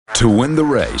To win the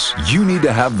race, you need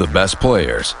to have the best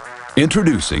players.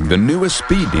 Introducing the newest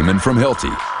speed demon from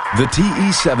Hilti, the TE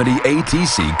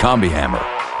 70-ATC Combihammer.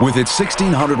 With its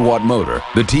 1600-watt motor,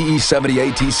 the TE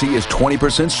 70-ATC is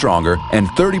 20% stronger and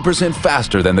 30%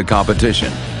 faster than the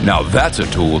competition. Now that's a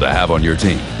tool to have on your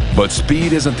team. But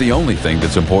speed isn't the only thing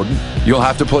that's important. You'll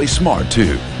have to play smart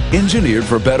too. Engineered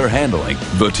for better handling,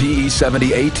 the TE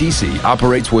 70-ATC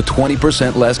operates with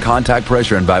 20% less contact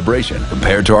pressure and vibration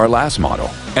compared to our last model.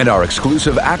 And our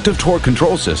exclusive active torque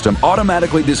control system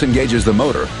automatically disengages the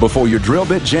motor before your drill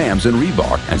bit jams in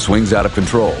rebar and swings out of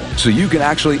control, so you can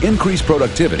actually increase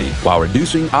productivity while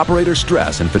reducing operator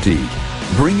stress and fatigue.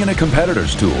 Bring in a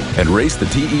competitor's tool and race the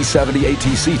TE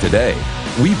 70-ATC today.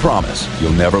 We promise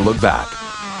you'll never look back.